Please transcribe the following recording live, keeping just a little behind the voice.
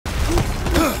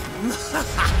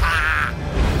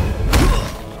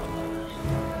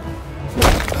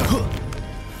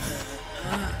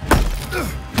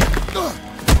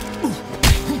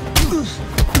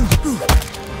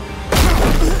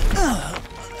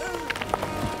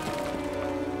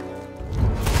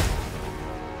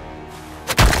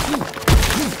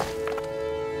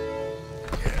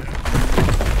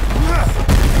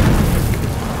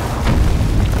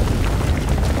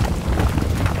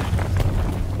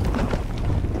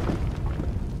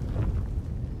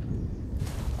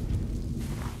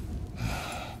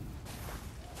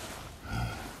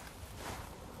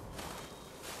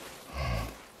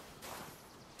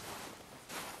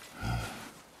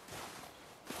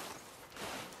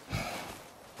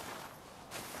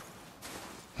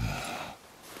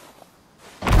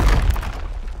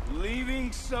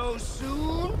Leaving so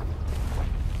soon?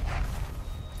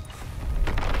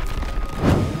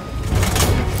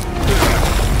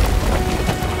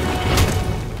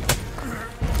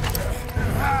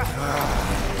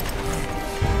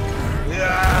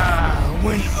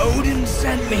 When Odin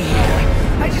sent me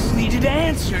here, I just needed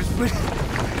answers, but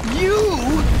you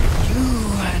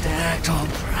had to act all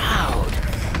proud.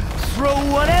 Throw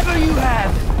whatever you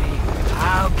have at me.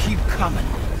 I'll keep coming.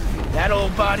 That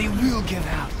old body will give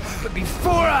out. But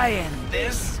before I end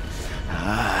this,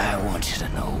 I want you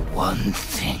to know one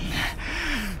thing.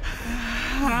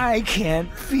 I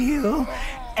can't feel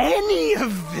any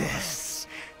of this.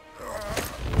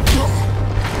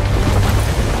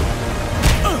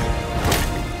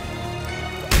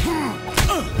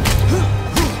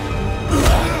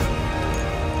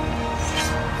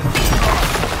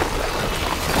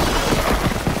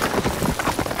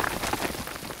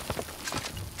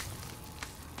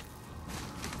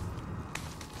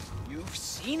 You've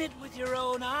seen it with your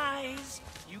own eyes.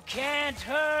 You can't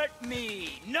hurt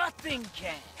me. Nothing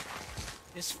can.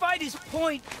 This fight is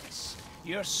pointless.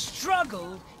 Your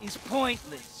struggle is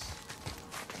pointless.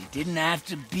 It didn't have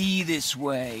to be this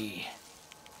way.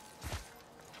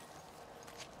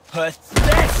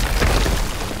 Pathetic!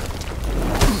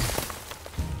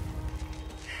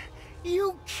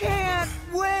 You can't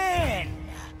win!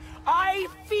 I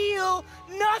feel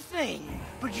nothing!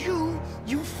 But you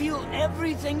feel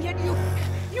everything, yet you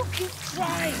keep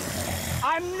trying.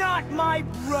 I'm not my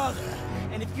brother,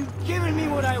 and if you'd given me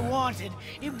what I wanted,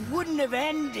 it wouldn't have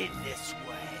ended this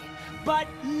way. But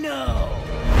no!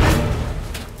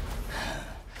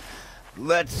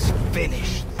 Let's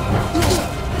finish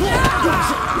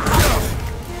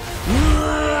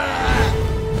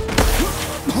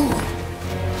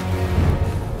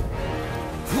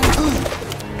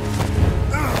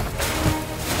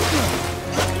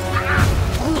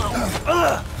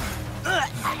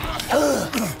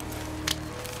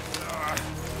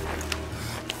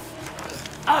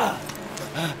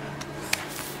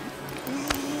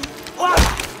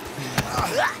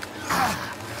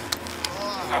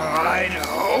I'd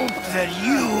hope that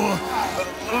you,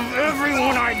 of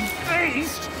everyone I'd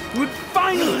faced, would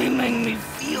finally make me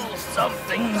feel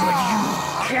something, but you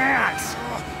can't.